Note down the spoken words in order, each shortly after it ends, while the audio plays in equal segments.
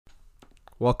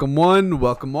Welcome one,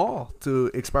 welcome all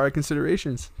to Expired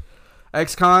Considerations.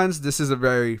 Ex-Cons, this is a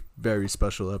very, very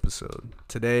special episode.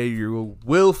 Today you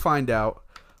will find out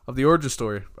of the origin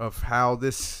story of how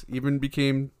this even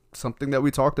became something that we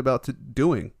talked about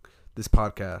doing this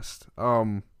podcast.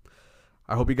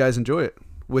 I hope you guys enjoy it.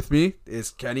 With me is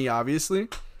Kenny, obviously,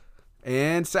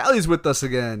 and Sally's with us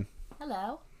again.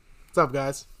 Hello. What's up,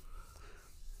 guys?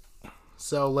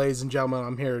 So, ladies and gentlemen,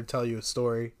 I'm here to tell you a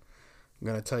story. I'm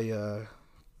going to tell you a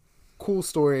cool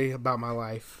story about my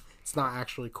life. It's not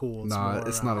actually cool.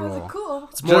 It's not at all. Cool.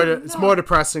 It's more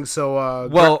depressing, so...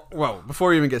 Well, before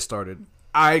we even get started,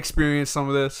 I experienced some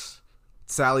of this.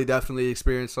 Sally definitely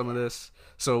experienced some of this.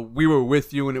 So, we were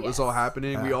with you when it was all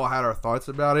happening. We all had our thoughts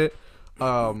about it.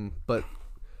 But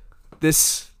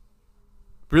this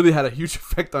really had a huge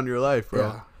effect on your life, bro.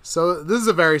 Yeah. So this is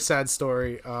a very sad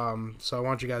story. So I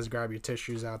want you guys to grab your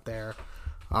tissues out there,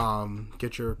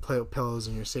 get your pillows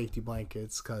and your safety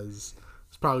blankets, because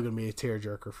it's probably gonna be a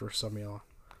tearjerker for some of y'all.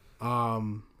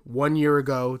 1 year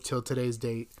ago till today's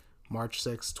date, March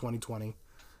 6, 2020.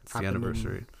 It's the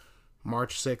anniversary.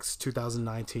 March 6,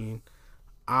 2019.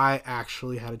 I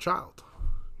actually had a child.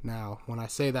 Now, when I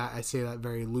say that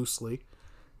very loosely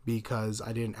because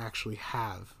I didn't actually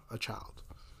have a child.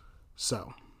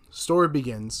 So, story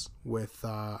begins with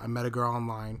I met a girl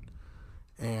online,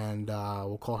 and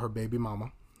we'll call her Baby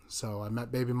Mama. So I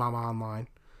met Baby Mama online.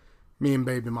 Me and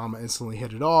Baby Mama instantly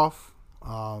hit it off.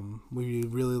 We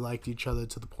really liked each other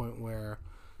to the point where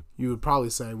you would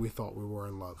probably say we thought we were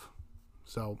in love.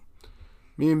 So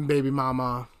me and Baby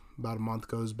Mama, about a month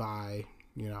goes by,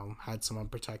 had some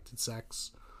unprotected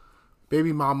sex.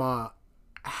 Baby Mama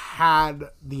had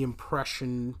the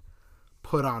impression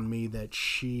put on me that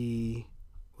she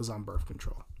was on birth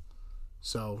control.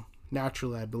 So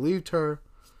naturally I believed her,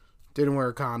 didn't wear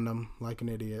a condom like an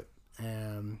idiot,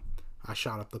 and I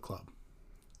shot up the club.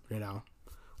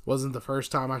 Wasn't the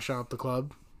first time I shot up the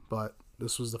club, but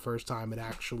this was the first time it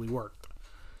actually worked.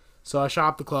 So I shot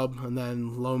up the club, and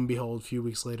then lo and behold, a few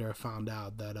weeks later I found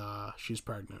out that she's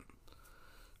pregnant.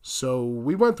 So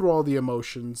we went through all the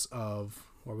emotions of,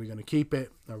 are we going to keep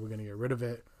it? Are we going to get rid of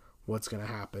it? What's going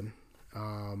to happen?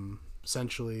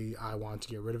 Essentially, I wanted to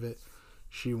get rid of it.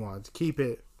 She wanted to keep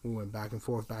it. We went back and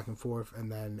forth,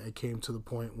 and then it came to the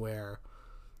point where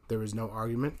there was no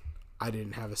argument. I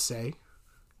didn't have a say.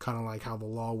 Kind of like how the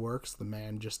law works. The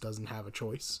man just doesn't have a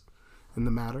choice in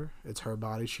the matter. It's her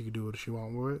body. She could do what she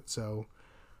wants with it. So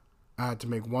I had to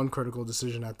make one critical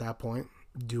decision at that point.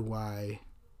 Do I,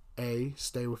 A,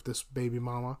 stay with this baby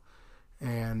mama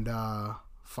and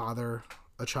father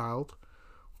a child?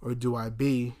 Or do I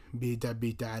be a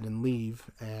deadbeat dad and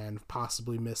leave and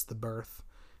possibly miss the birth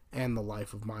and the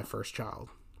life of my first child?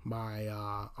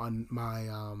 A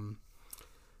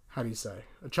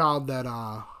child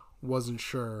that wasn't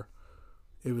sure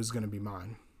it was going to be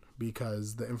mine,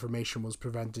 because the information was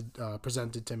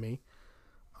presented to me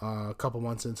a couple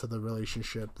months into the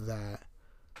relationship that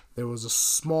there was a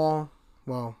small,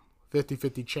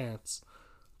 50-50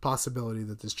 possibility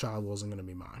that this child wasn't going to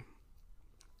be mine.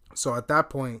 So at that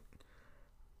point,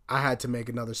 I had to make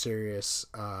another serious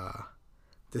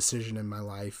decision in my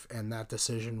life, and that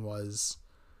decision was,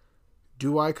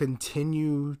 do I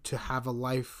continue to have a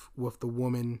life with the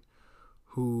woman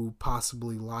who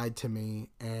possibly lied to me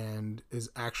and is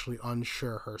actually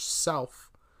unsure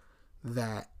herself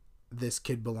that this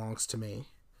kid belongs to me?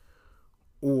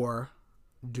 Or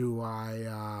do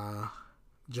I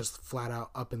just flat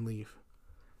out up and leave?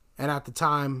 And at the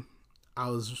time, I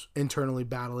was internally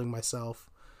battling myself.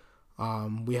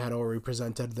 We had already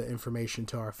presented the information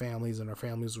to our families, and our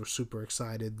families were super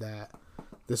excited that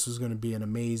this was going to be an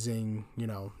amazing,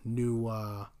 new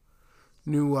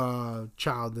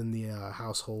child in the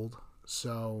household.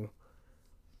 So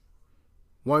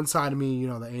one side of me,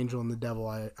 the angel and the devil,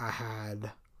 I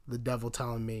had the devil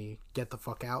telling me, get the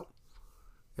fuck out.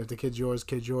 If the kid's yours,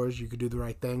 you could do the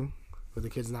right thing. If the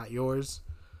kid's not yours,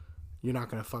 you're not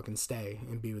going to fucking stay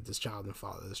and be with this child and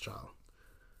father this child.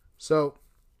 So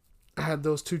I had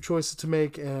those two choices to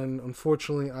make, and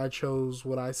unfortunately I chose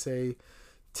what I say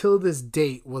till this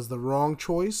date was the wrong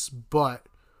choice, but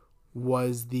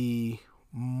was the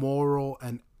moral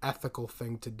and ethical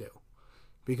thing to do.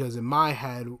 Because in my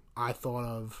head, I thought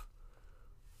of,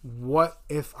 what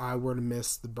if I were to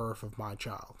miss the birth of my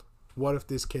child? What if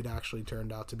this kid actually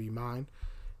turned out to be mine?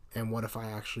 And what if I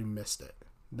actually missed it?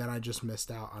 Then I just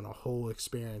missed out on a whole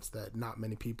experience that not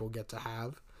many people get to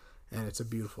have, and it's a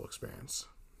beautiful experience.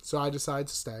 So I decided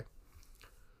to stay.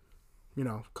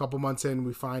 A couple months in,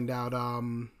 we find out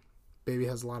baby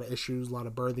has a lot of issues, a lot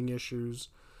of birthing issues.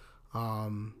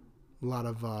 a lot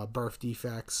of birth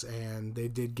defects, and they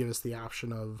did give us the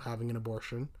option of having an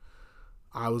abortion.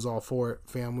 I was all for it.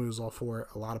 Family was all for it.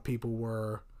 A lot of people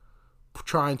were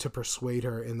trying to persuade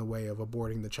her in the way of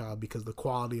aborting the child because the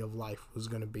quality of life was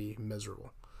going to be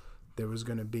miserable. There was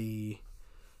going to be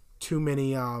too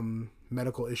many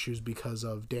medical issues because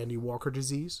of Dandy Walker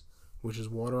disease, which is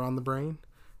water on the brain,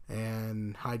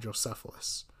 and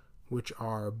hydrocephalus, which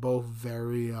are both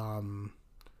very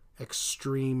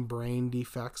extreme brain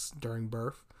defects during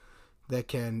birth that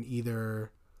can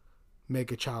either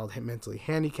make a child mentally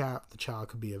handicapped, the child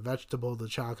could be a vegetable, the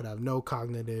child could have no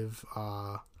cognitive,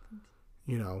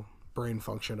 brain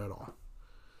function at all.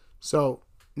 So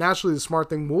naturally the smart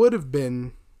thing would have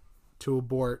been to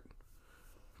abort,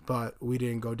 but we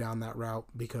didn't go down that route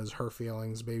because her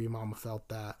feelings, baby mama felt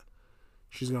that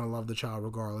she's going to love the child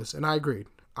regardless. And I agreed.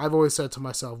 I've always said to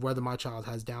myself, whether my child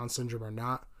has Down syndrome or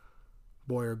not,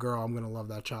 boy or girl, I'm going to love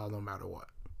that child no matter what.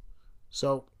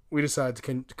 So we decided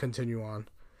to continue on.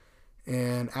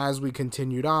 And as we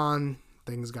continued on,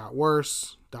 things got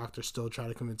worse. Doctors still tried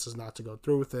to convince us not to go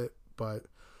through with it, but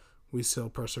we still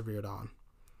persevered on.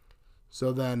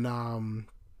 So then,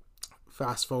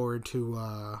 fast forward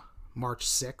to March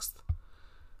 6th.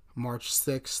 March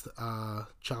 6th,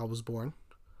 child was born.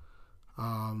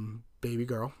 Baby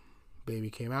girl.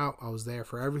 Baby came out. I was there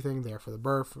for everything, there for the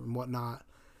birth and whatnot.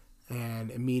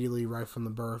 And immediately, right from the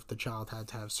birth, the child had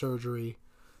to have surgery.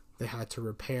 They had to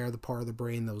repair the part of the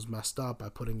brain that was messed up by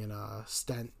putting in a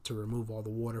stent to remove all the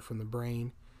water from the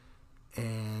brain.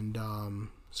 And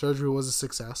surgery was a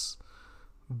success.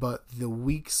 But the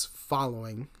weeks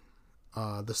following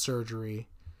the surgery,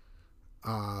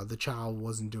 the child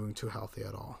wasn't doing too healthy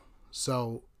at all.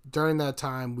 So during that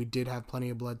time, we did have plenty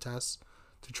of blood tests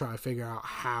to try to figure out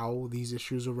how these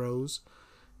issues arose.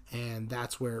 And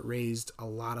that's where it raised a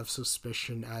lot of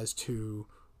suspicion as to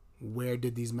where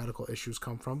did these medical issues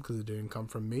come from, because it didn't come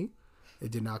from me.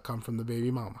 It did not come from the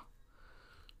baby mama.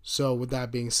 So with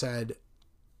that being said,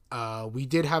 we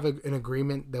did have an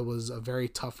agreement that was a very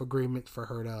tough agreement for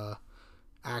her to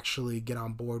actually get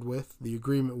on board with. The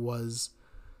agreement was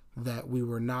that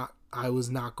I was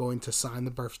not going to sign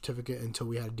the birth certificate until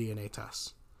we had a DNA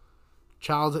test.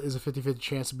 Child is a 50-50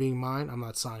 chance of being mine. I'm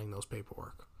not signing those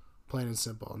paperwork. Plain and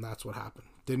simple. And that's what happened.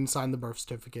 Didn't sign the birth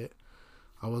certificate.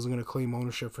 I wasn't going to claim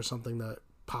ownership for something that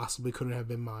possibly couldn't have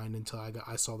been mine until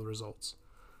I saw the results.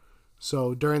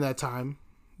 So during that time,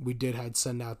 we had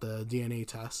send out the DNA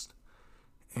test.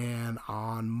 And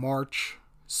on March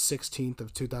 16th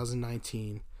of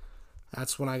 2019,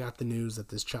 that's when I got the news that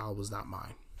this child was not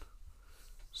mine.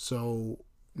 So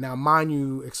now, mind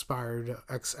you, expired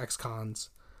ex-cons,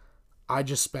 I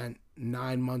just spent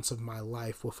 9 months of my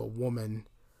life with a woman.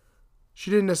 She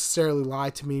didn't necessarily lie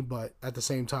to me, but at the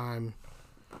same time,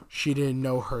 she didn't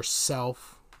know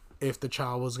herself if the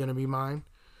child was going to be mine.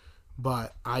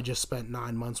 But I just spent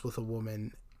 9 months with a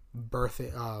woman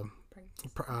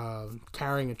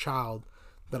carrying a child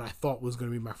that I thought was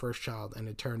going to be my first child, and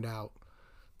it turned out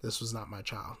this was not my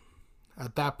child.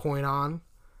 At that point on,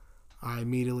 I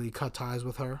immediately cut ties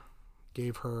with her,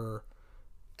 gave her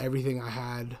everything I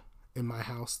had in my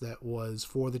house that was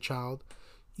for the child,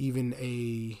 even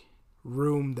a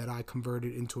room that I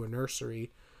converted into a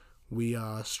nursery. We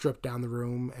stripped down the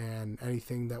room, and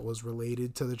anything that was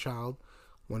related to the child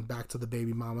went back to the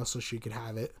baby mama so she could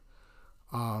have it.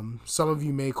 Some of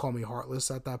you may call me heartless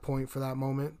at that point for that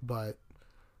moment, but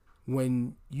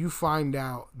when you find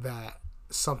out that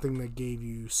something that gave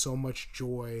you so much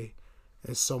joy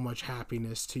and so much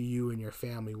happiness to you and your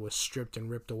family was stripped and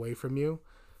ripped away from you,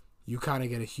 you kind of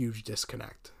get a huge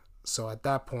disconnect. So at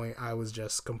that point, I was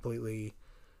just completely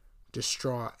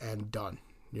distraught and done.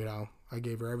 I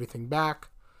gave her everything back.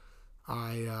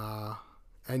 I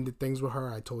ended things with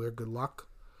her. I told her good luck.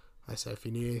 I said, if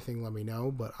you need anything, let me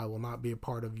know, but I will not be a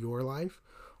part of your life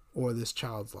or this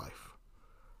child's life.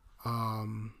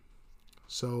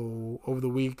 So over the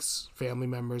weeks, family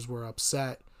members were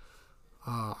upset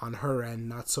on her end,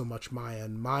 not so much my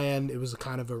end. My end, it was a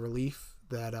kind of a relief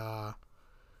that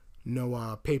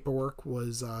no paperwork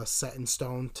was set in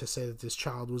stone to say that this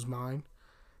child was mine.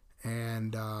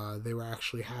 And they were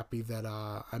actually happy that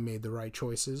I made the right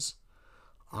choices.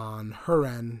 On her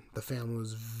end, the family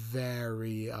was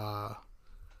very, I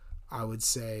would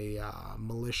say,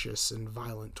 malicious and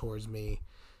violent towards me,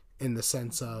 in the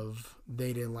sense of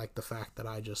they didn't like the fact that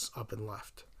I just up and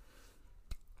left.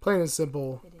 Plain and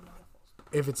simple,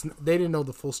 they didn't know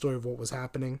the full story of what was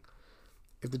happening.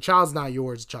 If the child's not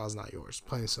yours, the child's not yours.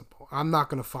 Plain and simple. I'm not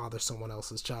going to father someone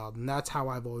else's child, and that's how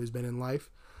I've always been in life.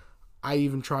 I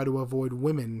even try to avoid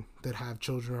women that have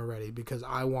children already because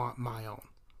I want my own.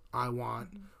 I want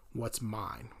what's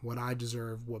mine, what I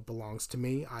deserve, what belongs to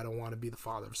me. I don't want to be the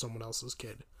father of someone else's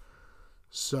kid.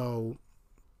 So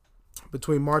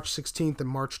between March 16th and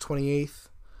March 28th,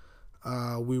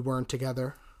 we weren't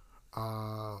together.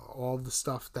 All the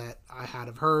stuff that I had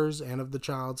of hers and of the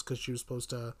child's, because she was supposed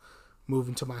to move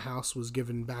into my house, was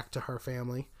given back to her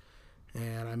family.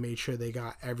 And I made sure they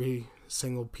got every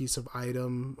single piece of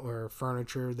item or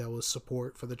furniture that was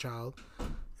support for the child.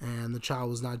 And the child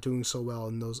was not doing so well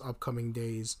in those upcoming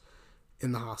days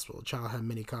in the hospital. The child had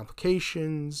many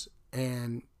complications.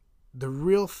 And the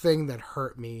real thing that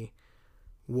hurt me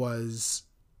was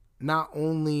not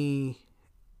only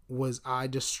was I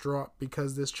distraught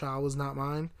because this child was not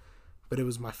mine, but it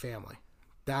was my family.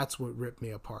 That's what ripped me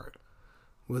apart.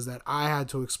 Was that I had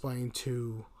to explain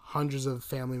to hundreds of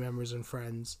family members and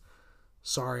friends,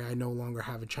 sorry, I no longer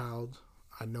have a child.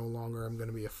 I no longer am going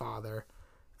to be a father.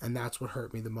 And that's what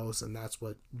hurt me the most, and that's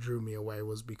what drew me away,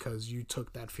 was because you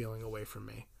took that feeling away from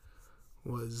me.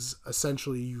 Was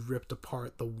essentially you ripped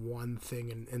apart the one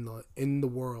thing in the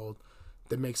world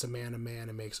that makes a man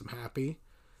and makes him happy.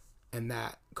 And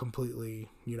that completely,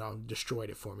 destroyed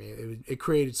it for me. It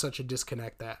created such a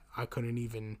disconnect that I couldn't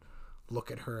even look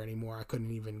at her anymore. I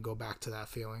couldn't even go back to that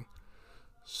feeling.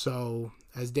 So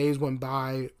as days went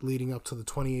by, leading up to the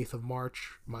 28th of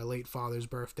March, my late father's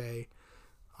birthday,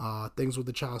 things with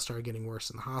the child started getting worse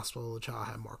in the hospital. The child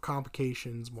had more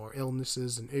complications, more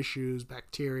illnesses and issues,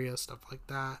 bacteria, stuff like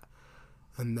that.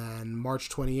 And then March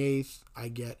 28th, I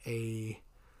get a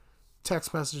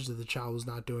text message that the child was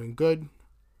not doing good.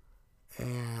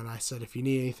 And I said, if you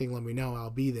need anything, let me know. I'll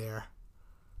be there.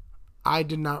 I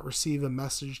did not receive a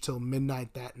message till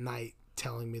midnight that night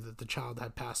telling me that the child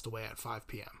had passed away at 5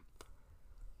 p.m.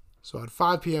 So at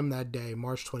 5 p.m. that day,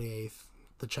 March 28th,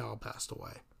 the child passed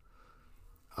away.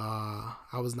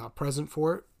 I was not present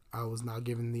for it. I was not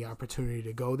given the opportunity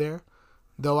to go there.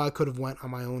 Though I could have went on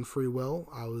my own free will,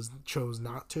 I chose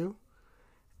not to.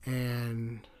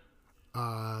 And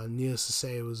needless to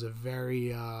say, it was a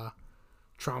very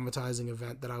traumatizing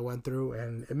event that I went through,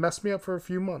 and it messed me up for a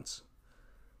few months.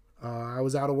 I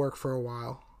was out of work for a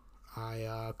while.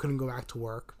 I couldn't go back to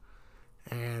work,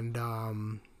 and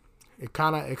it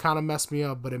kind of messed me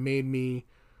up, but it made me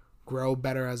grow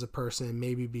better as a person,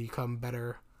 maybe become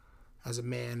better as a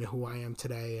man who I am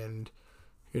today. And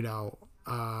it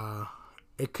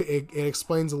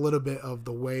explains a little bit of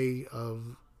the way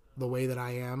that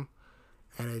I am,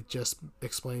 and it just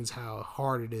explains how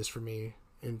hard it is for me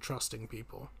in trusting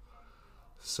people.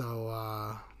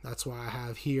 So that's why I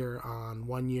have here on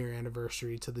 1 year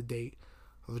anniversary to the date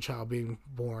of the child being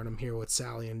born, I'm here with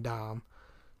Sally and Dom,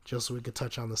 just so we could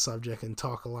touch on the subject and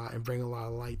talk a lot and bring a lot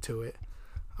of light to it.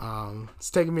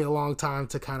 It's taken me a long time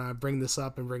to kind of bring this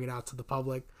up and bring it out to the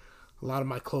public. A lot of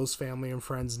my close family and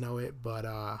friends know it, but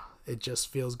it just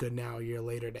feels good now, a year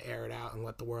later, to air it out and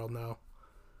let the world know.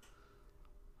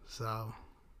 So,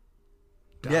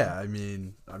 Dom. Yeah, I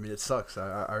mean, it sucks.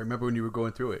 I remember when you were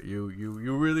going through it.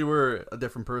 You really were a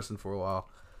different person for a while.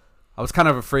 I was kind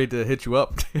of afraid to hit you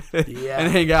up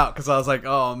and hang out because I was like,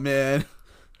 oh man,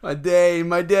 my day.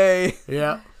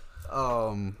 Yeah.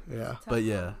 Yeah. But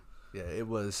yeah, it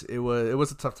was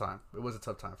a tough time. It was a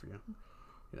tough time for you.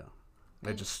 Yeah.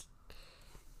 It's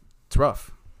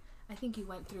rough. I think you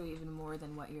went through even more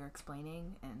than what you're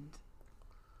explaining, and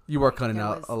you are cutting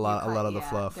out a lot of the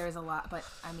fluff. There's a lot, but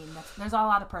I mean, there's a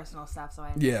lot of personal stuff. So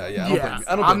I understand.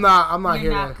 I'm not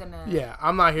here to. Yeah,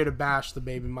 I'm not here to bash the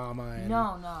baby mama and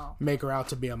no make her out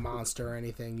to be a monster or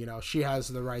anything. She has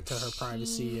the right to her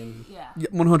privacy and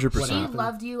 100%. She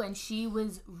loved you, and she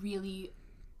was really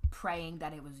praying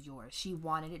that it was yours. She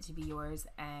wanted it to be yours,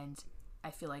 and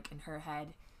I feel like in her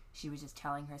head, she was just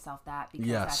telling herself that because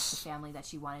that's the family that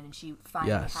she wanted, and she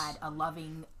finally had a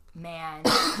loving man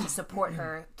to support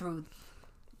her through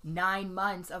 9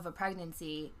 months of a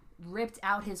pregnancy, ripped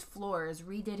out his floors,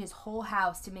 redid his whole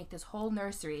house to make this whole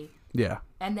nursery. Yeah.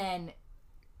 And then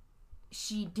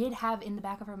she did have in the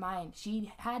back of her mind,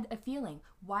 she had a feeling,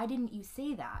 why didn't you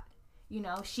say that?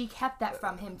 She kept that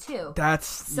from him too. That's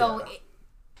so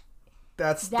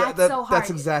that's so hard. That's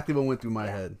exactly what went through my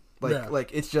head.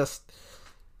 Like it's just,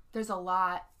 there's a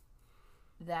lot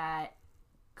that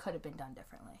could have been done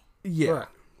differently. Yeah. Right.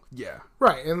 Yeah.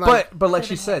 Right. And but like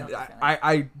she said,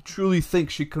 I truly think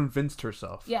she convinced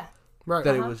herself. Yeah. Right.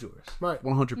 That it was yours. Right.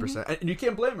 100%. And you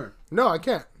can't blame her. No, I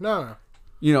can't. No.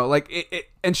 Like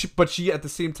she at the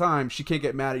same time, she can't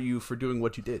get mad at you for doing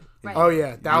what you did. Right. Oh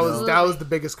yeah, that was the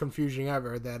biggest confusion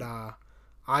ever, that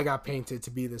I got painted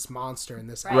to be this monster in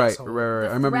this asshole. Right.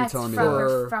 I remember you telling me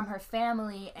that from her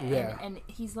family, and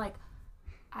he's like,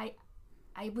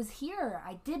 I was here.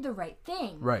 I did the right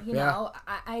thing. Right. You know,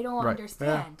 I don't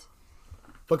understand.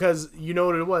 Yeah. Because you know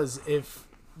what it was? If,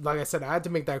 like I said, I had to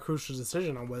make that crucial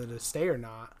decision on whether to stay or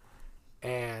not.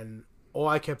 And all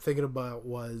I kept thinking about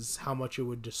was how much it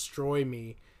would destroy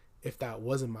me if that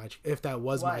was my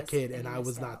kid and I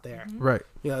was not there. Mm-hmm. Right.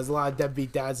 You know, there's a lot of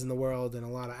deadbeat dads in the world and a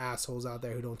lot of assholes out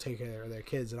there who don't take care of their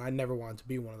kids. And I never wanted to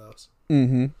be one of those.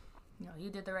 Mm-hmm. No, you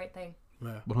did the right thing.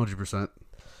 Yeah. 100%.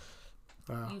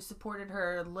 You supported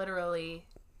her, literally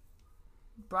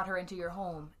brought her into your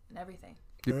home and everything.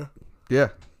 Yeah. Yeah.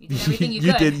 You did everything you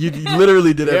could. You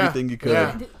literally did Yeah. everything you could.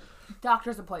 Yeah.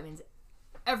 Doctor's appointments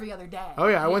every other day. Oh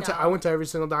yeah, I went know, to every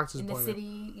single doctor's in the appointment.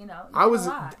 city. You know, I was a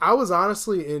lot.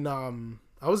 honestly in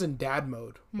dad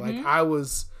mode. Like I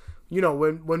was, you know,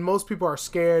 when most people are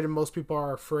scared and most people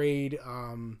are afraid,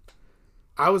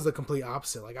 I was the complete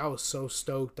opposite. Like I was so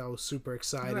stoked. I was super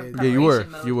excited. Yeah, you were.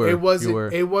 Mode. You were. It wasn't. You were.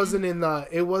 It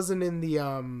wasn't in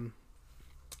the.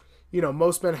 You know,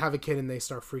 most men have a kid and they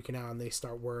start freaking out and they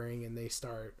start worrying and they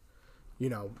start, you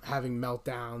know, having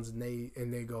meltdowns and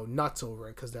they go nuts over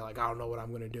it because they're like, I don't know what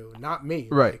I'm gonna do. Not me.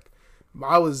 Right.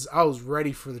 Like, I was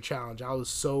ready for the challenge. I was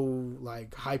so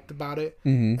like hyped about it,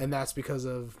 and that's because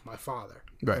of my father.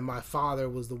 Right. And my father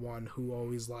was the one who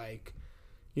always like,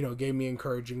 you know, gave me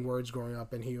encouraging words growing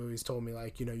up, and he always told me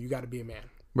like, you know, you got to be a man.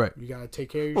 Right. You got to take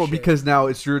care of your Well, shit. because now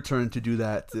it's your turn to do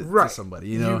that to somebody.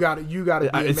 You know, you got to be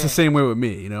a man. It's the same way with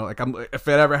me. You know, like if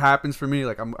it ever happens for me,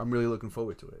 like I'm really looking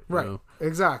forward to it. Right. You know?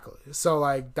 Exactly. So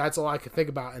like that's all I could think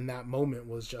about in that moment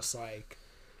was just like,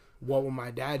 what would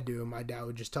my dad do? And my dad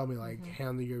would just tell me like,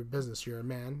 handle your business. You're a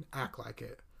man. Act like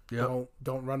it. Yep.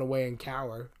 Don't run away and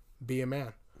cower. Be a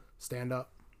man. Stand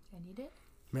up. And you did.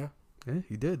 Yeah. Yeah,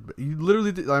 you did. But you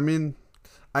literally did. I mean,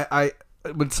 I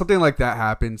when something like that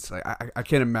happens, like, I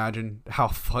can't imagine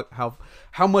how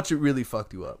much it really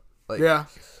fucked you up. Like, Yeah.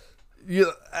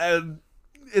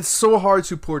 It's so hard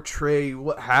to portray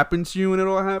what happened to you when it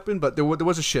all happened, but there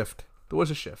was a shift. There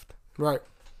was a shift, Right.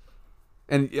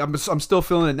 and I'm still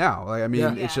feeling it now. Like I mean,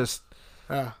 Yeah. it's just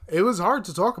Yeah. It was hard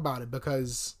to talk about it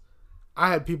because I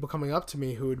had people coming up to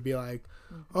me who would be like,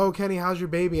 "Oh, Kenny, how's your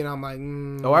baby?" And I'm like,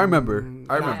 oh, I remember. I And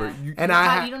remember. Yeah. You, And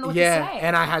You don't know what to say.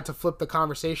 and I had to flip the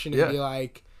conversation and Yeah. be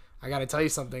like, "I got to tell you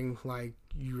something. Like,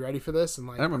 you ready for this?" And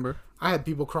like, I remember. I had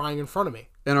people crying in front of me.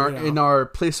 In our you know? in our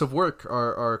place of work,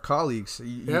 our colleagues,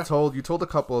 you told a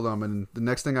couple of them, and the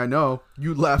next thing I know,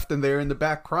 you left and they're in the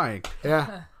back crying.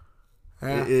 Yeah.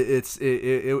 Yeah.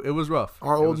 It was rough.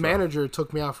 Our It old was rough. manager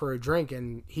took me out for a drink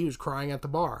and he was crying at the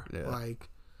bar. Yeah. Like,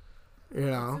 you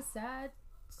know. It's a sad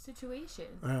situation.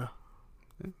 Yeah.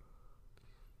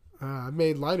 I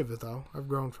made light of it though. I've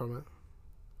grown from it.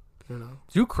 You know.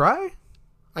 Do you cry?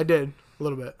 I did a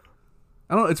little bit.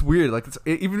 I don't know. It's weird. Like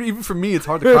even for me, it's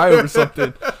hard to cry over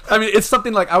something. I mean, it's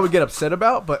something like I would get upset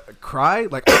about, but cry,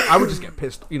 like I would just get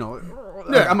pissed. You know,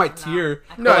 like, I might tear.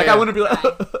 No, like yeah. I wouldn't be like.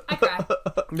 I cry.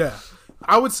 Yeah.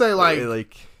 I would say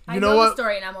like I you know know the what?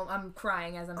 story, and I'm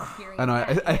crying as I'm hearing. I know.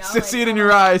 it, I you know, see it in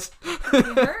your eyes. It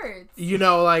hurts. You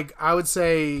know, like I would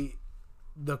say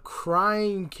the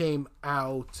crying came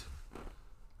out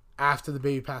after the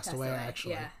baby passed away,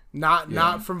 actually. yeah.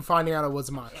 Not from finding out it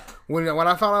wasn't mine. Yeah. When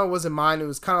I found out it wasn't mine, it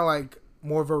was kind of like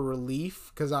more of a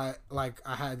relief because I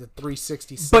had the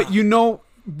 360 stop. But you know,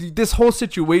 this whole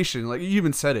situation, like you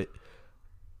even said it,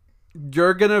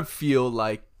 you're gonna feel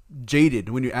like jaded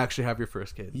when you actually have your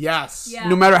first kid. Yes. Yeah.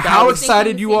 No matter how was thinking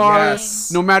excited the you same are,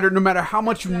 Yes. no matter how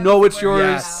much you That's know what I it's was yours,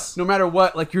 worried Yes. no matter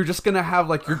what, like you're just gonna have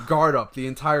like your guard up the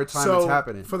entire time it's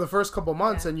happening. For the first couple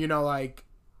months, Yeah. and you know, like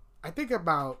I think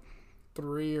about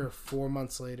 3 or 4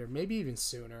 months later, maybe even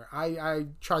sooner, I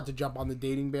tried to jump on the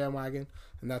dating bandwagon,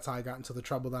 and that's how I got into the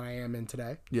trouble that I am in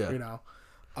today. Yeah.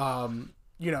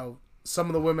 You know, some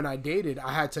of the women I dated,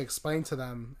 I had to explain to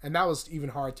them, and that was even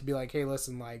hard to be like, hey,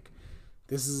 listen, like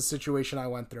this is a situation I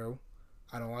went through.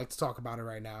 I don't like to talk about it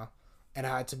right now, and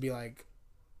I had to be like,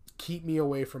 keep me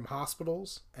away from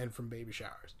hospitals and from baby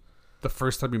showers. The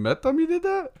first time you met them, you did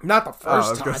that? Not the I first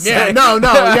was time. gonna say. Yeah, no,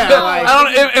 yeah. Like, I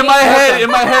don't. In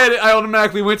my head, I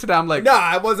automatically went to that. I'm like, no,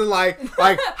 I wasn't like,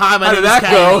 hi, my How name did is that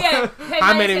Kenny. go? Yeah. Hey,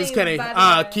 Hi, my nice name is name, Kenny. by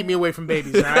the way. Keep me away from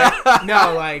babies, all right?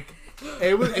 No, like,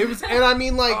 it was, and I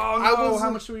mean, like, oh no, I was,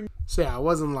 how much do we? so yeah, I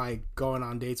wasn't like going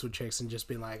on dates with chicks and just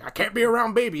being like, I can't be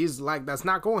around babies. Like, that's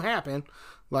not going to happen.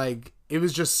 Like, it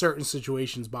was just certain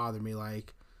situations bother me.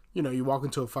 Like, you know, you walk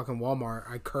into a fucking Walmart,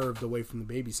 I curved away from the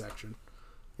baby section,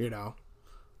 you know.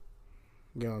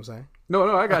 You know what I'm saying?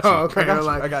 No, I got you. Oh, okay.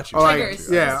 I got you. Or like, Triggers.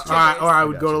 yeah, It's or I triggers.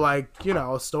 would I go got to you. like, you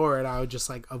know, a store and I would just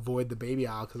like avoid the baby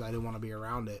aisle because I didn't want to be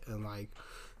around it. And like,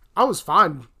 I was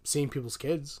fine seeing people's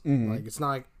kids. Mm-hmm. Like, it's not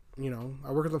like,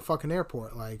 I work at the fucking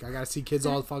airport. Like, I gotta see kids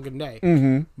all the fucking day.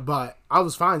 Mm-hmm. But I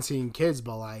was fine seeing kids,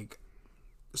 but like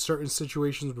certain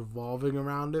situations revolving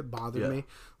around it bothered me.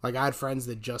 Like, I had friends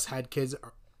that just had kids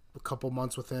a couple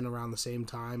months within around the same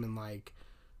time, and like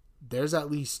there's at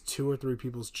least 2 or 3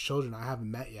 people's children I haven't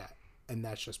met yet, and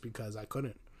that's just because I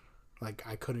couldn't. Like,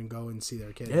 I couldn't go and see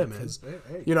their kid. Yeah, because, man.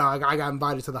 Hey. You know, I got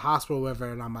invited to the hospital or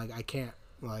whatever, and I'm like, I can't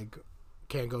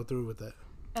go through with it.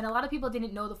 And a lot of people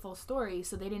didn't know the full story,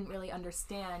 so they didn't really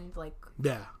understand, like,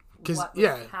 Yeah. Because, what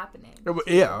was happening.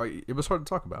 It was hard to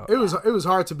talk about. It was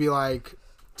hard to be like,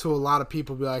 to a lot of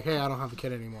people, be like, hey, I don't have a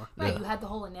kid anymore. Right, you had the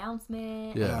whole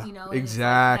announcement. Yeah. You know,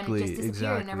 Exactly. And it just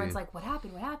disappeared, and Exactly. everyone's like, what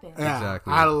happened? What happened? Yeah.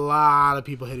 Exactly. I had a lot of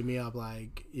people hitting me up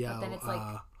like, yo. But then it's like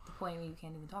the point where you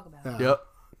can't even talk about it. Yeah. Yep.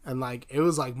 And like, it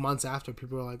was like months after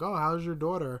people were like, oh, how's your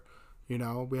daughter? You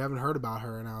know, we haven't heard about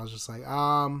her. And I was just like,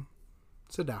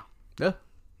 sit down. Yeah.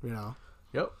 You know?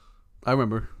 Yep. I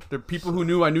remember. The people who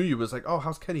knew I knew you was like, oh,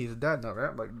 how's Kenny? He's a dad now, right?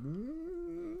 I'm like,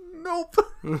 nope.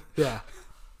 Yeah.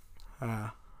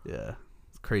 Yeah.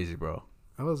 It's crazy, bro.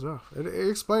 That was rough. It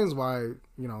explains why,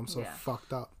 you know, I'm so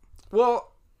fucked up.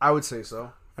 Well, I would say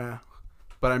so. Yeah.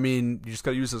 But I mean, you just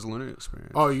gotta use this learning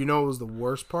experience. Oh, you know what was the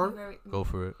worst part? Go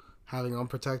for it. Having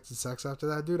unprotected sex after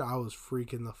that, dude. I was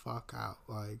freaking the fuck out.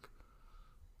 Like,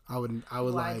 I would Why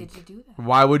like. did you do that?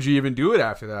 Why would you even do it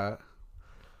after that?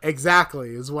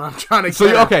 Exactly is what I'm trying to So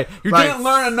get at. okay, you Like, didn't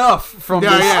learn enough from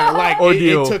this like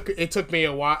ordeal. it took me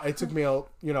a while. It took me a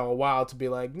while to be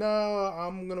like, no,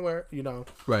 I'm gonna wear. You know,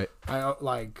 Right. I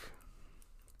like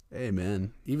Hey,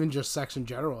 man. even just sex in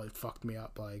general. It fucked me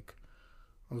up. Like,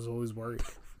 I was always worried.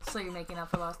 So you're making up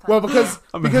for lost time? Well, because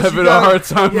I'm because having you a gotta- hard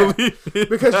time yeah, believing.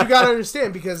 because you gotta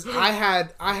understand. Because I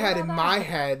had in my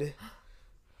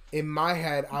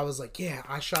head, I was like, yeah,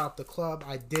 I shot up the club.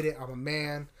 I did it. I'm a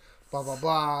man. Blah blah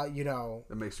blah. You know,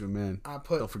 That makes you a man.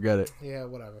 don't forget it. Yeah,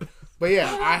 whatever. But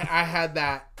yeah, I had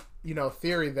that,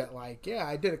 theory that like, yeah,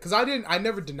 I did it. Because I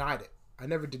never denied it. I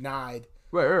never denied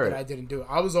Right. that I didn't do it.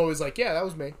 I was always like, yeah, that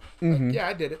was me. Like, yeah,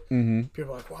 I did it. Mm-hmm.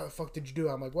 People are like, why the fuck did you do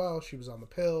it? I'm like, well, she was on the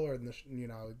pill, or it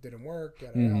didn't work,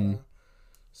 yada yada.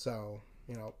 So,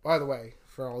 by the way,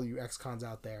 for all you ex-cons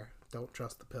out there, don't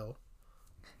trust the pill.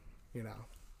 Yeah,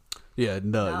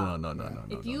 no.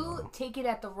 If you take it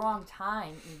at the wrong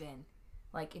time, even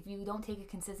like if you don't take it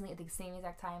consistently at the same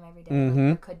exact time every day, like,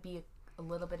 there could be a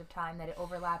little bit of time that it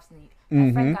overlaps. And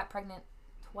my friend got pregnant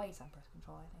twice on birth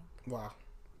control, I think. Wow.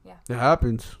 Yeah. It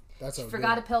happens. That's She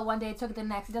forgot a pill one day, took it the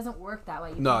next. It doesn't work that way.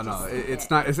 You No, can't just skip it's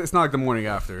it. not. It's not like the morning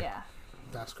after. Yeah.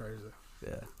 That's crazy.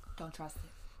 Yeah. Don't trust it.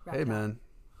 Wrap Hey, it up. man.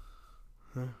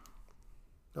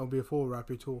 Don't be a fool. Wrap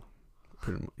your tool.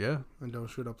 Pretty much, yeah. And don't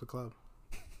shoot up the club.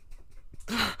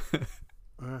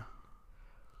 Yeah.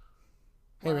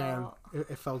 Hey, man. Well-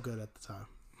 It felt good at the time.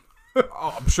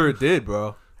 Oh, I'm sure it did,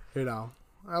 bro.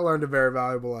 I learned a very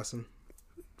valuable lesson.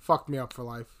 Fucked me up for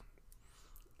life.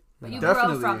 But you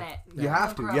Definitely. grow from it. You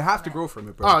have to. You have to grow from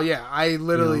it, bro. Oh, yeah. I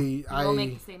literally... You won't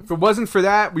make the same If it wasn't for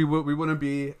that, we wouldn't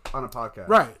be on a podcast.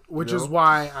 Right, which is know?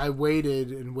 why I waited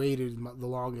the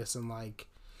longest, and like,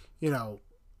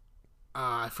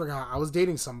 I forgot I was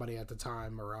dating somebody at the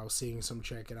time, or I was seeing some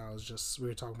chick, and we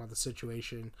were talking about the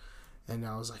situation, and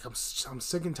I was like, I'm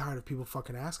sick and tired of people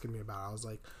fucking asking me about it. I was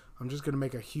like, I'm just gonna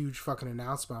make a huge fucking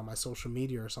announcement on my social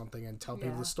media or something and tell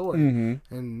people the story.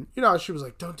 And she was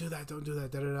like, don't do that, da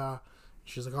da da.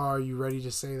 She was like, oh, are you ready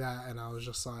to say that? And I was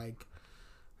just like,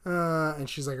 and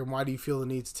she's like, and why do you feel the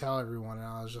need to tell everyone? And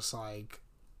I was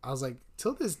like,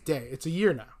 till this day, it's a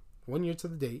year now, 1 year to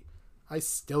the date, I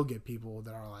still get people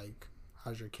that are like,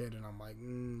 how's your kid? And I'm like,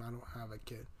 I don't have a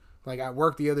kid. Like, at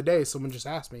work the other day, someone just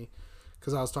asked me,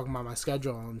 because I was talking about my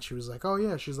schedule, and she was like, oh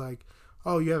yeah, she's like,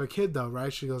 oh, you have a kid though,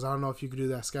 right? She goes, I don't know if you could do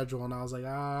that schedule. And I was like,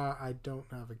 I don't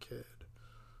have a kid,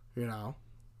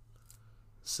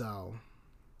 so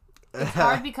It's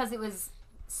hard because it was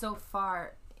so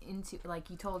far into, like,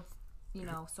 you told,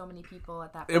 so many people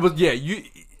at that point. It was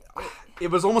It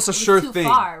was almost a sure too thing.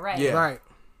 far, right. Yeah. right.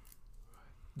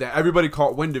 That everybody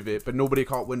caught wind of it, but nobody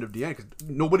caught wind of the end because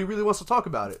nobody really wants to talk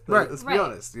about it. Right. Let's be Right.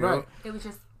 honest. You know? Right. It was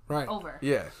just Right. over.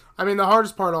 Yeah. I mean, the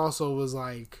hardest part also was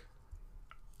like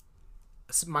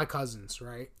my cousins,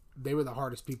 right? They were the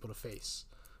hardest people to face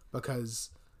because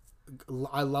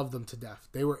I love them to death.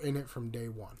 They were in it from day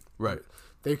one. Right.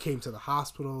 They came to the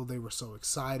hospital. They were so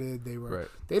excited. They were. Right.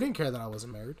 They didn't care that I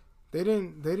wasn't married. They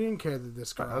didn't care that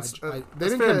this girl. That's they that's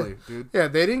didn't family, care, dude. Yeah,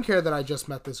 they didn't care that I just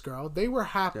met this girl. They were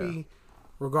happy,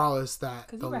 regardless that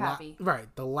 'Cause you were happy.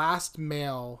 Right, the last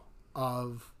male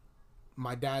of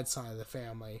my dad's side of the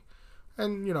family,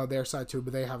 and their side too,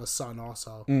 but they have a son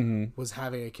also, was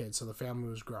having a kid, so the family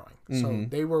was growing. So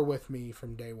they were with me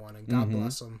from day one, and God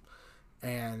bless them.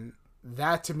 And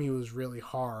that to me was really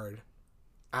hard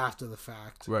after the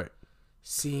fact. Right.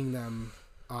 Seeing them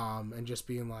and just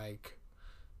being like,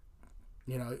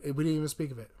 we didn't even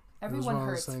speak of it. Everyone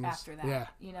hurts after that.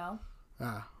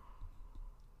 Yeah.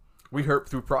 We hurt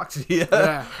through proxy.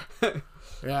 Yeah.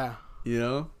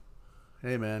 Yeah.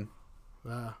 Hey, man.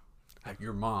 Yeah.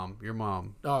 Your mom.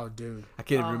 Oh, dude. I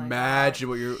can't even imagine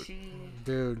what you're...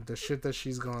 Dude, the shit that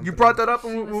she's gone You through. brought that up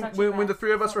when the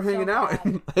three of us were hanging out.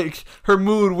 And, like, her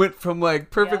mood went from, like,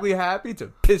 perfectly happy to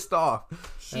pissed off.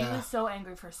 She was so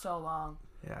angry for so long.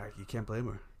 Yeah, you can't blame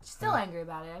her. She's still angry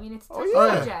about it. I mean, it's a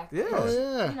subject. Yeah. Oh,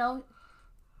 yeah.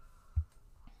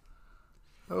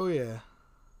 Oh, yeah.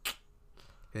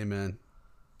 Hey, man.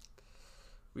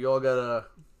 We all gotta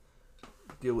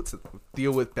deal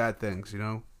with bad things,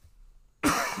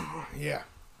 Yeah.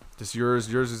 Just yours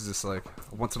is just like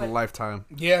a once in a lifetime.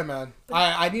 Yeah, man.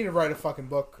 I need to write a fucking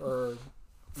book or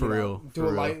For real.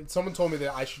 Someone told me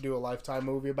that I should do a Lifetime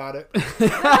movie about it. And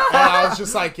I was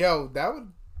just like, yo, that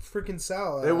would freaking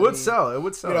sell. It would sell.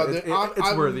 It's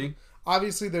worthy.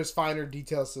 Obviously, there's finer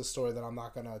details to the story that I'm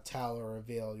not gonna tell or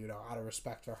reveal. Out of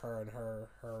respect for her and her.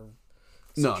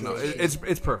 No,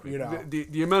 it's perfect.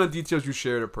 The amount of details you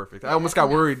shared are perfect. I almost got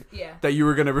worried that you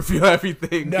were gonna reveal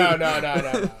everything. No.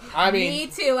 I mean, me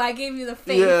too. I gave you the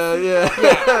face.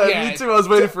 Yeah. Me too. I was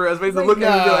waiting to look at you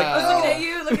and be like, I was looking at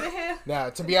you, looking at him.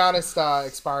 No, to be honest,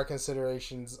 Expire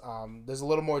Considerations. There's a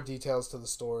little more details to the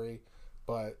story,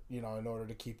 but in order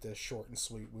to keep this short and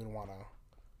sweet, we don't want to.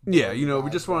 Yeah, we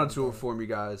just wanted to inform you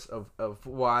guys of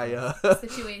why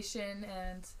situation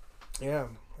and. Yeah.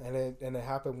 And it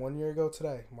happened 1 year ago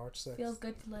today, March 6th. Feels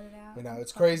good to let it out.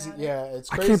 It's crazy. Yeah, it's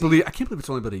crazy. I can't believe it's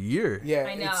only been a year. Yeah,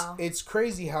 I know. It's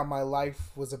crazy how my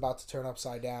life was about to turn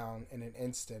upside down in an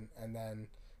instant, and then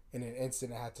in an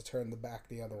instant, I had to turn the back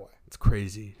the other way. It's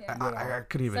crazy. Yeah. I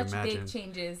couldn't even Such imagine. Big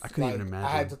changes. I couldn't even imagine. I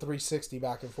had the 360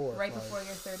 back and forth. Right before your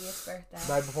 30th birthday.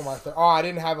 Right before my I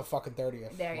didn't have a fucking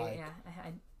 30th. There you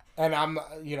And I'm,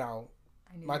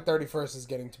 my 31st is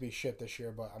getting to be shit this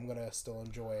year, but I'm gonna still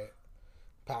enjoy it.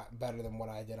 Better than what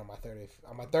I did on my 30th.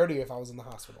 On my 30th, I was in the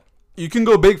hospital. You can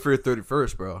go big for your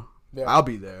 31st, bro. Yeah. I'll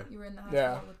be there. You were in the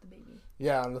hospital with the baby.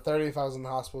 Yeah, on the 30th, I was in the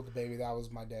hospital with the baby. That was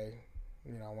my day.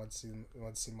 I went to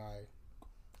see my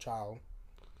child.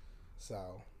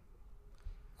 So,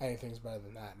 anything's better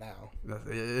than that now.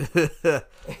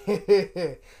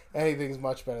 Anything's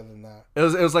much better than that. It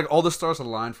was like all the stars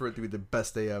aligned for it to be the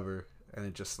best day ever, and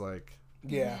it just like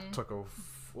took a.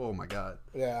 Oh my god.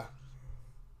 Yeah.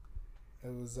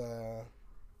 It was a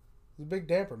big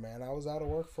damper, man. I was out of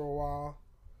work for a while.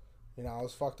 I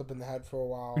was fucked up in the head for a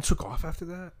while. You took off after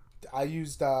that? I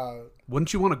used...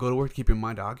 Wouldn't you want to go to work to keep your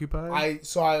mind occupied?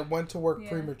 I went to work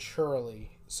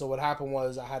prematurely. So what happened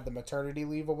was I had the maternity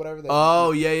leave or whatever.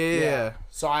 Yeah.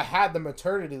 So I had the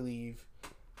maternity leave,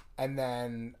 and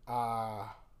then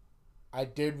I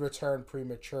did return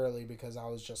prematurely because I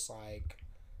was just like,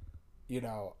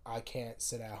 I can't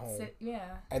sit at home.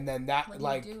 And then that,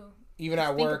 even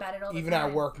at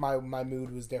work, my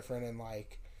mood was different, and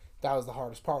that was the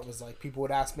hardest part. Was people would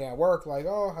ask me at work,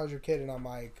 "Oh, how's your kid?" And I'm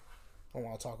like, "I don't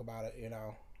want to talk about it," And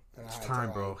it's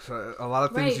time, bro. So a lot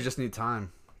of things you just need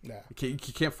time. Yeah, you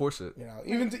can't force it.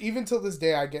 Even till this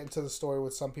day, I get into the story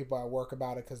with some people at work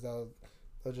about it because they'll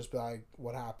just be like,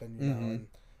 "What happened?" And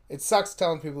it sucks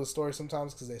telling people the story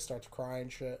sometimes because they start to cry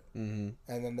and shit, and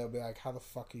then they'll be like, "How the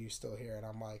fuck are you still here?" And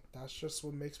I'm like, "That's just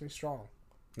what makes me strong."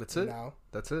 That's it.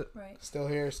 That's it. Right. Still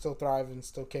here, still thriving,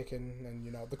 still kicking,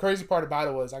 and the crazy part about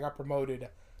it was I got promoted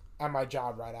at my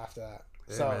job right after that.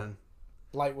 Yeah, so man.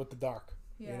 Light with the dark,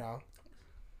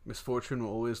 Misfortune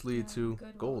will always lead to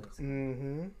gold.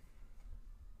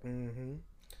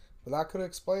 But that could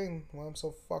explain why I'm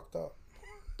so fucked up.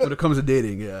 When it comes to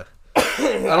dating, yeah.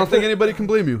 I don't think anybody can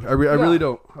blame you. I really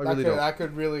don't. That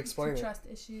could really explain it. Trust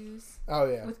issues. Oh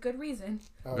yeah. With good reason.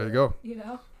 There you go.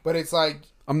 But it's like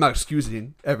I'm not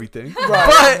excusing everything.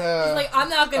 Right. But I'm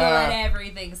not gonna let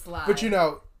everything slide. But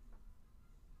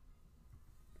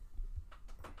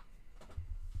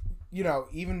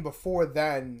even before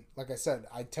then, like I said,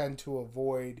 I tend to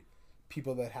avoid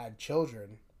people that had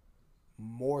children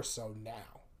more so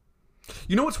now.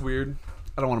 You know what's weird?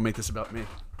 I don't want to make this about me.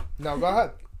 No, go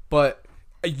ahead. But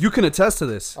you can attest to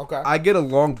this. Okay. I get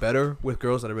along better with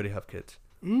girls that already have kids.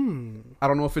 I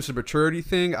don't know if it's a maturity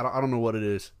thing. I don't know what it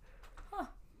is. Huh.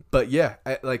 But yeah,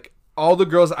 all the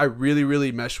girls I really,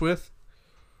 really mesh with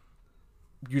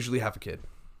usually have a kid.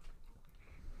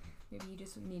 Maybe you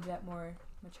just need that more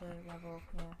mature level.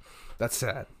 Yeah. That's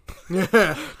sad.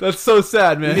 Yeah. That's so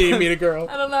sad, man. You meet a girl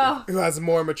I don't know. who has a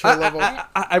more mature level.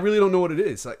 I really don't know what it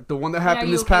is. Like the one that happened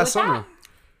you this okay past with that? summer.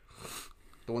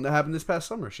 The one that happened this past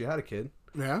summer. She had a kid.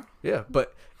 Yeah. Yeah,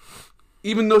 but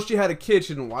even though she had a kid,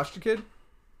 she didn't watch the kid.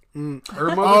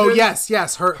 Her mother Oh did.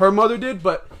 yes. Her mother did,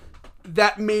 but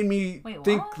that made me Wait,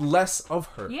 think what? less of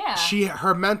her. Yeah.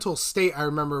 Her mental state. I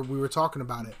remember we were talking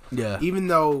about it. Yeah. Even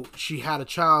though she had a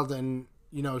child and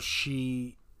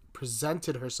she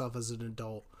presented herself as an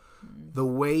adult, the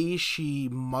way she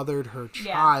mothered her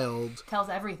child tells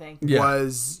everything.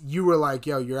 was, you were like,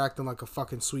 yo, you're acting like a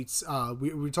fucking sweet.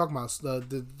 We were talking about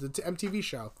the MTV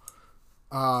show.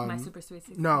 My super sweet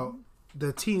 16. No,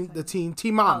 the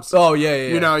teen moms. Oh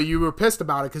yeah. You were pissed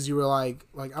about it because you were like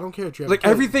I don't care if you have Like a kid.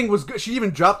 everything was good. She even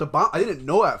dropped a bomb. I didn't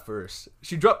know at first.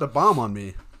 She dropped a bomb on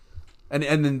me,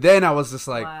 and then I was just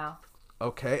like, Wow.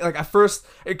 okay. Like at first,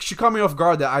 she caught me off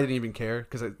guard that I didn't even care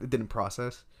because it didn't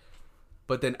process.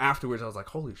 But then afterwards, I was like,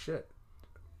 holy shit,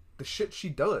 the shit she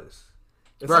does.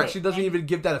 It's Right. like she doesn't even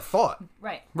give that a thought.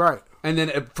 Right. Right. And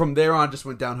then from there on, just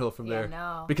went downhill from Yeah, there.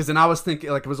 no. Because then I was thinking,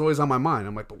 like, it was always on my mind.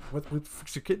 I'm like, but what the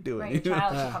fuck's your kid doing? Right. Your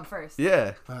child should come first.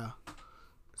 Yeah.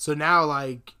 So now,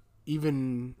 like,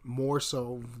 even more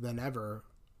so than ever,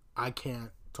 I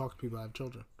can't talk to people that have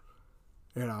children.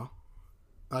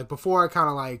 Like, before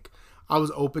I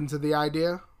was open to the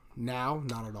idea. Now,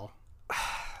 not at all.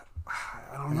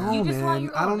 I don't know, You just want man.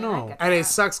 your I own, don't and I know. get And that. it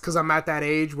sucks because I'm at that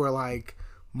age where, like,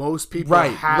 most people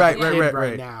Right, have right, a kid right, right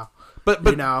right. now. But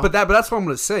that's what I'm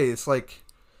gonna say. It's like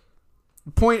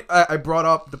the point I brought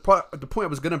up. The point I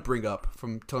was gonna bring up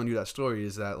from telling you that story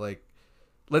is that, like,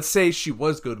 let's say she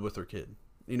was good with her kid.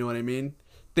 You know what I mean?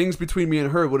 Things between me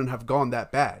and her wouldn't have gone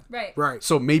that bad. Right. Right.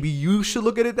 So maybe you should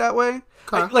look at it that way.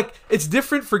 Okay. Like it's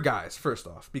different for guys, first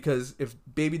off, because if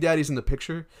baby daddy's in the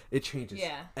picture, it changes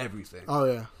everything. Oh,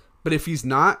 yeah. But if he's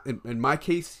not, in my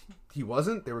case, he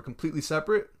wasn't. They were completely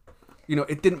separate.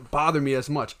 It didn't bother me as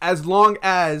much, as long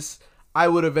as I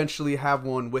would eventually have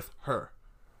one with her.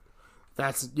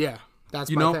 That's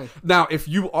my thing. Now, if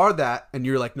you are that and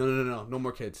you're like, no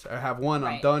more kids. I have one. I'm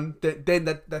Right. done. Then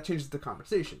that changes the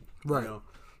conversation. Right.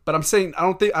 But I'm saying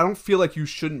I don't feel like you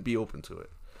shouldn't be open to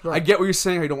it. Right. I get what you're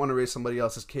saying. How you don't want to raise somebody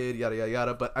else's kid, yada yada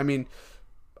yada. But I mean,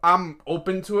 I'm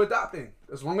open to adopting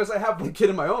as long as I have one kid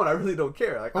of my own. I really don't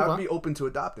care. Like I'd be open to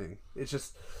adopting. It's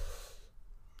just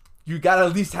you gotta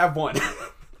at least have one.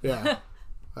 Yeah.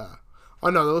 Oh,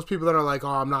 no, those people that are like, oh,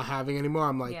 I'm not having anymore.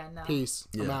 I'm like, peace.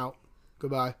 I'm Yeah. out.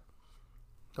 Goodbye.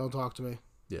 Don't talk to me.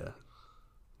 Yeah.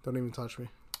 Don't even touch me.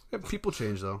 Yeah, people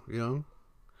change though,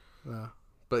 Yeah.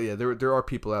 But yeah, there are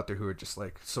people out there who are just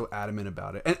like so adamant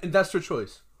about it, and that's their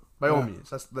choice. By all means,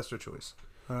 that's their choice.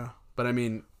 But I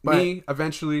mean, me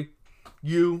eventually,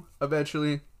 you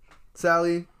eventually,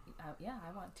 Sally. Yeah,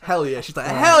 I want to. Hell yeah, she's like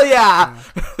hell yeah.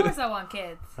 Of course, I want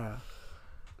kids.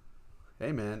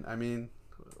 Hey man, I mean,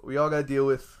 we all gotta deal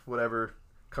with whatever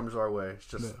comes our way. It's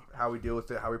just how we deal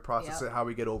with it, how we process it, how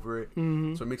we get over it.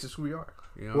 Mm-hmm. So it makes us who we are.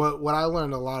 What I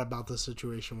learned a lot about this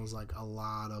situation was like a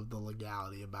lot of the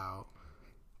legality about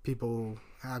people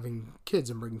having kids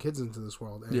and bringing kids into this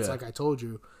world. And it's like I told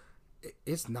you,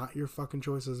 it's not your fucking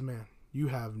choice as a man. You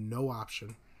have no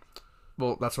option.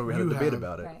 Well, that's why we had a debate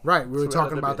about it. Right. We were So we had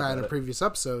talking a about debate that in about a it. previous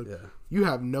episode. Yeah. You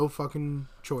have no fucking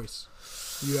choice.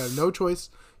 You have no choice.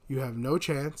 You have no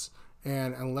chance.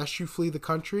 And unless you flee the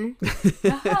country,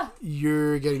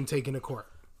 you're getting taken to court.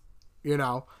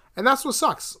 And that's what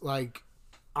sucks. Like,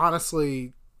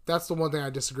 honestly, that's the one thing I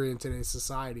disagree in today's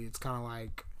society. It's kind of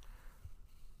like,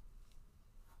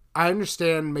 I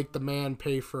understand make the man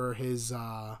pay for his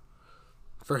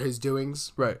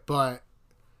doings. Right. But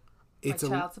it's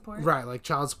Like child support? Right, like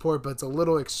child support, but it's a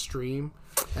little extreme.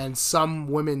 And some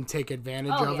women take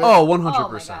advantage of it. Oh, 100%.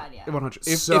 Oh my God, yeah. 100.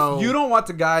 So- if you don't want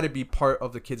the guy to be part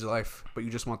of the kid's life, but you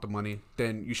just want the money,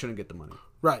 then you shouldn't get the money.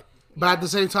 Right. But at the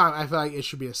same time, I feel like it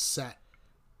should be a set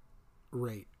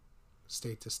rate,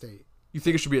 state to state. You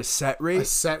think it should be a set A rate?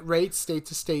 set rate, state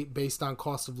to state, based on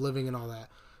cost of living and all that.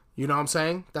 You know what I'm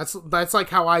saying? That's like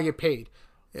how I get paid.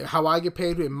 How I get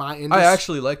paid in my industry. I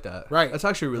actually like that. Right. That's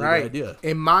actually a really Right. good idea.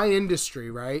 In my industry,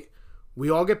 right, we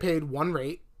all get paid one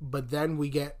rate, but then we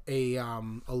get a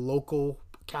local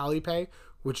Cali pay,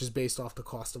 which is based off the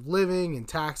cost of living and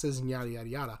taxes and yada, yada,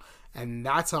 yada. And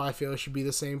that's how I feel it should be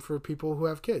the same for people who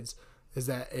have kids. Is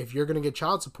that if you're going to get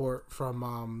child support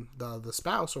from the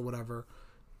spouse or whatever,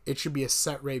 it should be a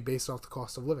set rate based off the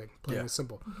cost of living. Plain and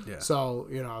simple. Yeah. So,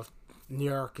 New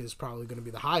York is probably going to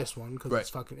be the highest one because it's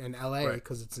fucking, in LA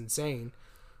because it's insane.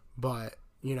 But,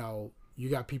 you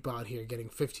got people out here getting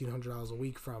 $1,500 a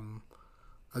week from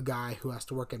a guy who has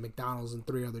to work at McDonald's and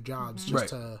 3 other jobs just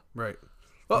to Well,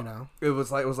 you know. it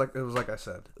was like I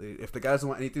said. If the guy doesn't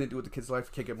want anything to do with the kid's life,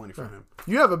 you can't get money from him.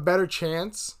 You have a better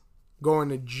chance going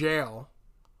to jail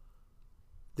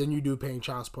than you do paying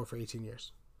child support for 18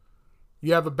 years.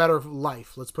 You have a better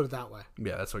life. Let's put it that way.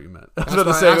 Yeah, that's what you meant. That's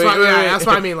what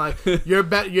I mean. Like you're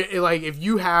like if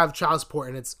you have child support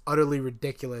and it's utterly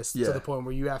ridiculous to the point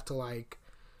where you have to like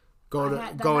go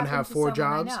and have 4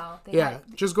 jobs.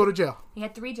 Just go to jail. He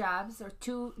had 3 jobs or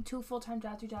two full-time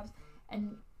jobs, 2 jobs,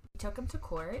 and he took him to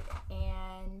court,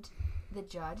 and the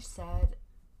judge said,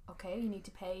 "Okay, you need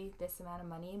to pay this amount of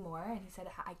money more," and he said,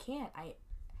 "I can't.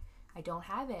 I don't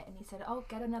have it." And he said, "Oh,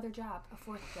 get another job, a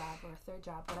 4th job or a 3rd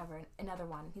job, whatever, another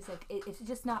one." He's like, it's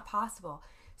just not possible.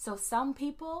 So some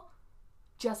people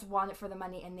just want it for the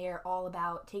money, and they're all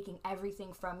about taking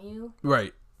everything from you.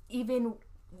 Right. Even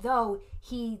though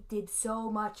he did so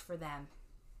much for them.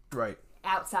 Right.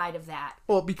 Outside of that.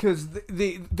 Well, because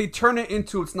they turn it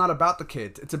into it's not about the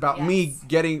kids. It's about me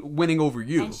winning over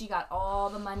you. And she got all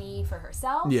the money for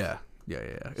herself. Yeah.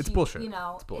 It's bullshit. You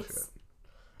know, it's bullshit.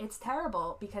 It's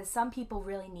terrible because some people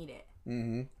really need it.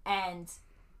 Mm-hmm. And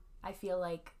I feel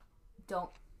like don't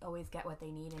always get what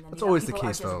they need. And then that's always the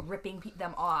case, though. Ripping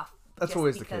them off. That's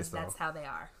always the case, though. That's how they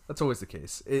are. That's always the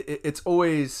case. It's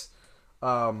always,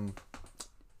 the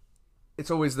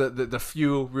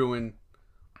few ruin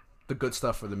the good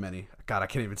stuff for the many. God, I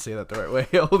can't even say that the right way.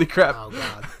 Holy crap! Oh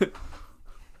God.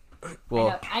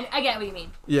 Well, I get what you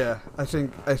mean. Yeah, I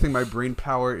think my brain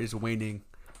power is waning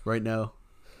right now.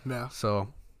 Yeah.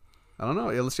 So, I don't know.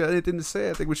 Unless you got anything to say,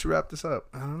 I think we should wrap this up.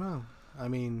 I don't know. I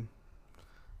mean,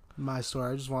 my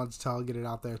story. I just wanted to get it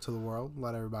out there to the world,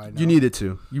 let everybody know. You needed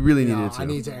to. You really needed to. I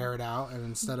need to air it out, and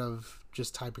instead of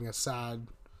just typing a sad,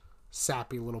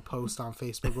 sappy little post on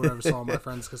Facebook, whatever, so all my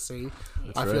friends could see,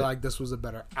 I feel like this was a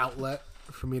better outlet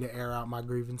for me to air out my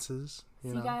grievances.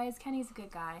 You know? Guys, Kenny's a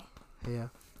good guy. Yeah.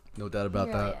 No doubt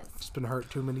about that. Just been hurt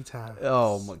too many times.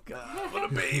 Oh my God,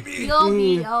 what a baby! You'll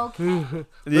be okay.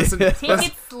 Take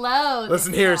it slow.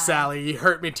 Listen here, Sally. You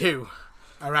hurt me too.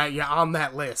 All right, you're on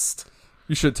that list.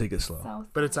 You should take it slow.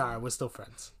 But it's all right. We're still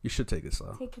friends. You should take it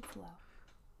slow. Take it slow.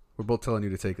 We're both telling you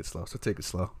to take it slow, so take it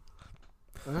slow.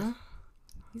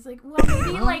 He's like, well,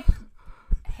 maybe like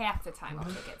half the time I'll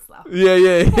take it slow.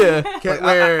 Yeah.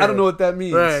 I don't know what that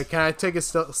means. Right, can I take it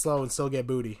slow and still get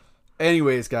booty?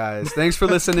 Anyways, guys, thanks for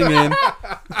listening in.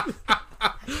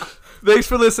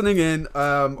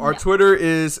 Our Twitter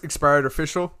is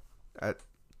expiredofficial at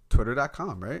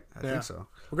twitter.com, right? I think so.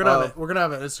 We're gonna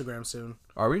have an Instagram soon.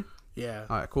 Are we? Yeah.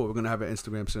 All right, cool. We're going to have an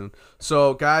Instagram soon.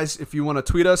 So, guys, if you want to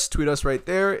tweet us right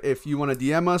there. If you want to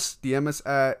DM us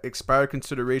at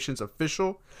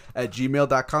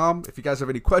expiredconsiderationsofficial@gmail.com. If you guys have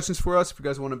any questions for us, if you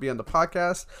guys want to be on the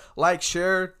podcast, like,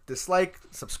 share, dislike,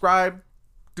 subscribe.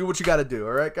 Do what you got to do.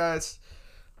 All right, guys?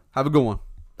 Have a good one.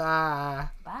 Bye.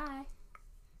 Bye.